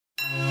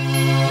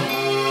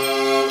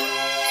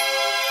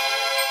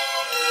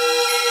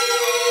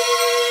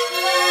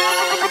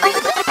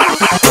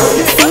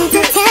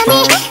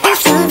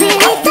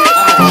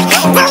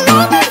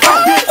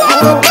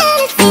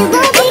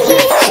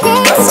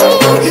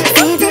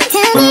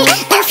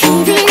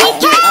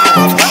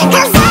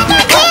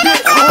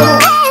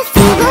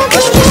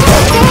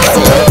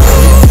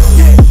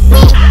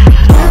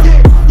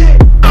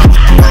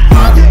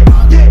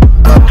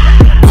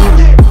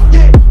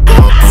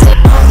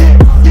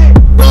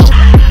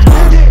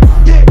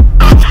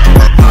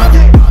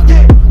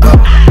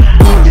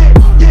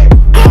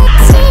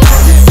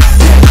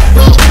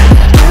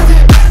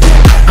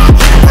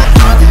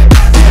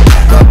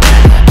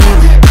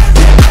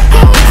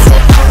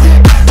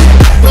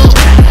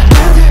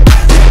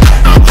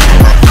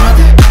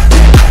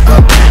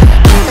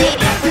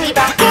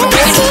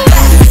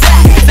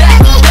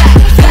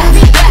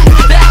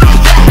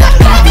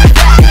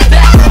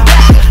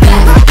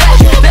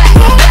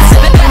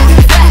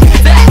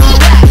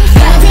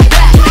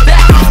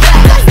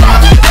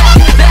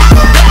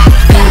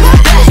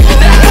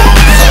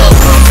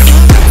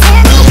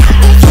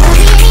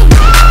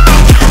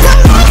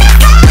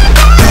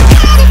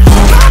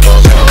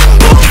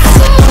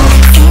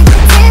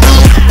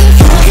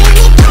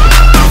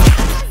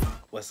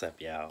What's up,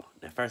 y'all?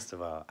 Now, first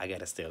of all, I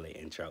gotta steal the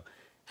intro.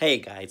 Hey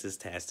guys, it's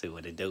Taz2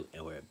 with a do,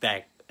 and we're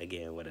back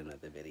again with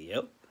another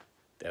video.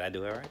 Did I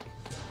do it right?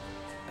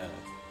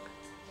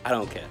 I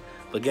don't care.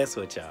 But guess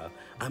what, y'all?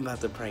 I'm about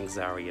to prank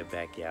Zaria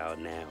back, y'all.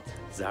 Now,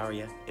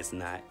 Zaria is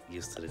not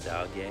used to the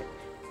dog yet,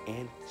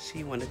 and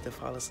she wanted to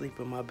fall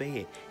asleep in my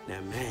bed. Now,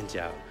 mind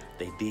y'all,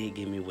 they did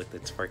get me with the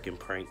twerking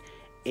prank,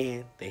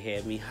 and they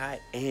had me hot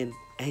and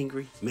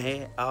angry,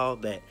 mad, all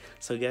that.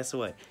 So guess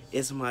what?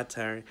 It's my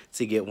turn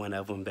to get one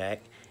of them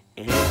back,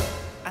 and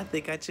I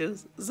think I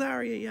choose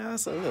Zaria, y'all.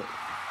 So look,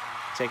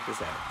 check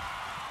this out.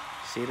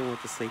 She done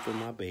went to sleep in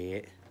my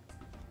bed,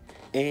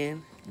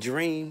 and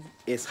Dream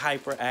is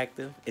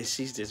hyperactive, and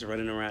she's just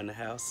running around the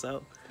house.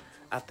 So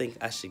I think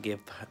I should give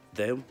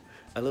them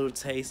a little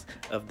taste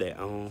of their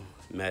own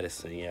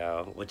medicine,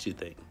 y'all. What you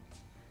think?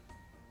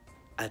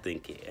 I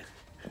think, yeah.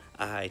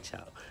 Alright,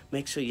 y'all.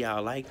 Make sure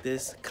y'all like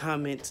this,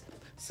 comment,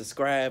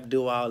 subscribe,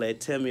 do all that.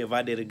 Tell me if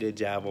I did a good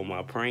job on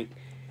my prank.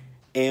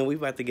 And we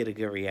about to get a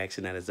good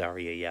reaction out of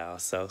Zaria, y'all.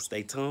 So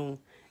stay tuned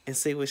and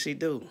see what she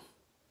do.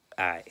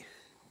 Alright.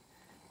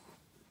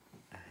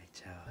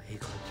 Alright, y'all. Here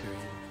go Dream.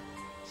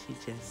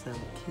 She just so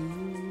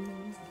cute.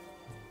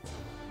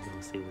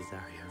 We'll see what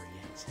Zaria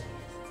reaction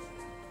is.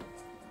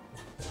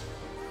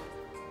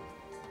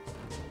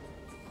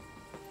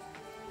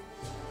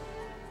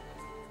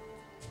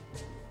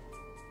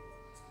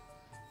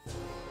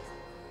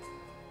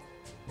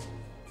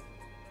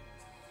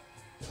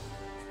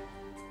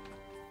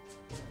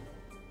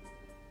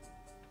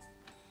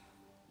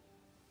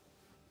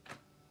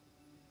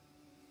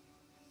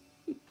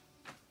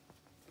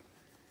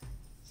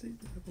 See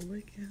the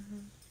waking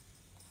up.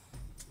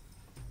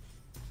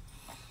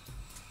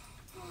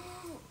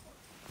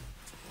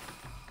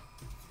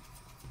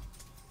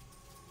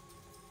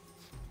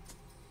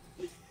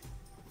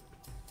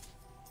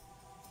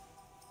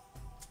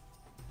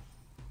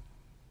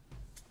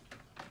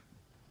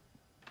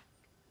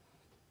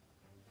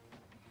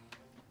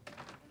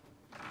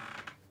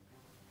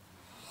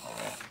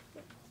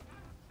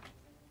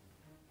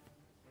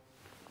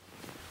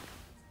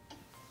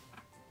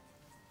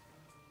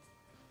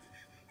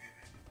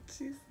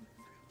 She's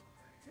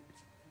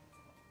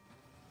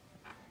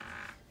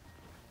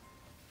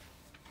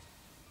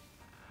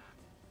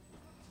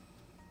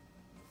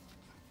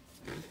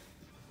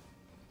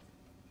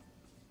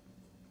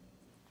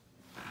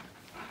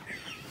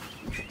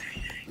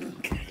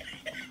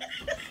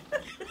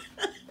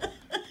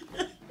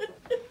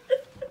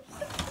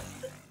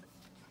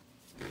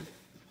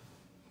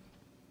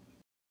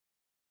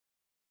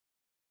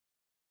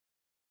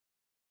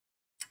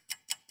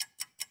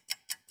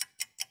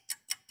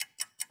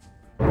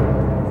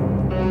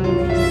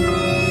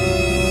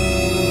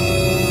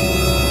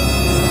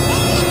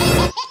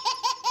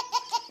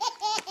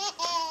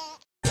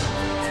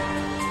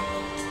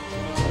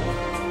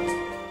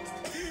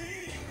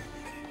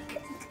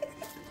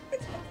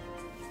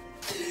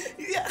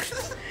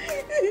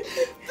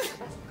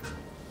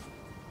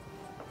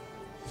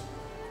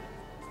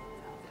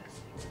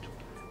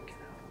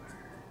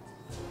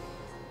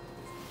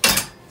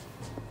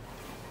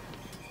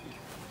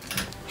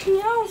Can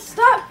y'all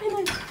stop being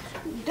a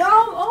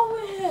dog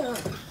over here?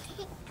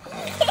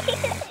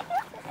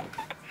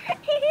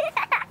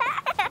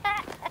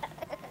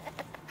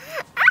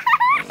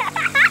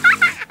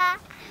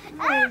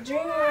 I'm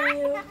dreaming on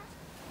you.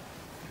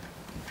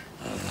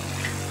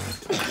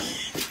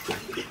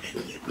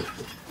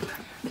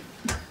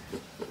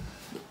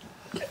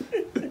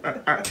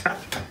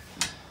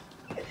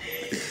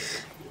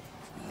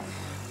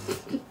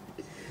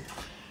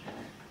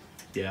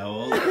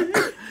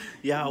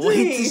 Y'all,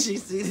 wait till she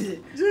see this.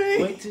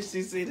 Dream. Wait till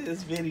she see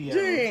this video.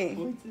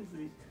 Dream.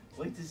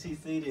 Wait till she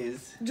see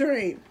this.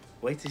 Dream.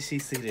 Wait till she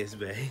see this,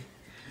 babe.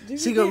 Do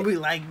She you gonna get- be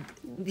like,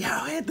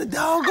 y'all had the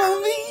dog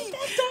on me.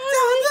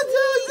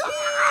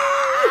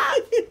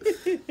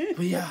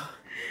 But y'all,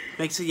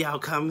 make sure y'all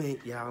comment.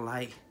 Y'all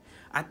like.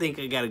 I think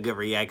I got a good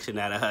reaction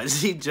out of her.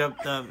 She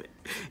jumped up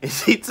and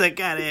she took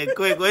out of it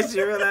quick when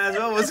she realized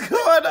what was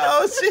going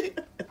on.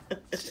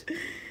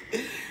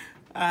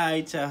 All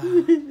right, y'all.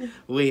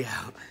 We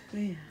out.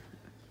 Yeah.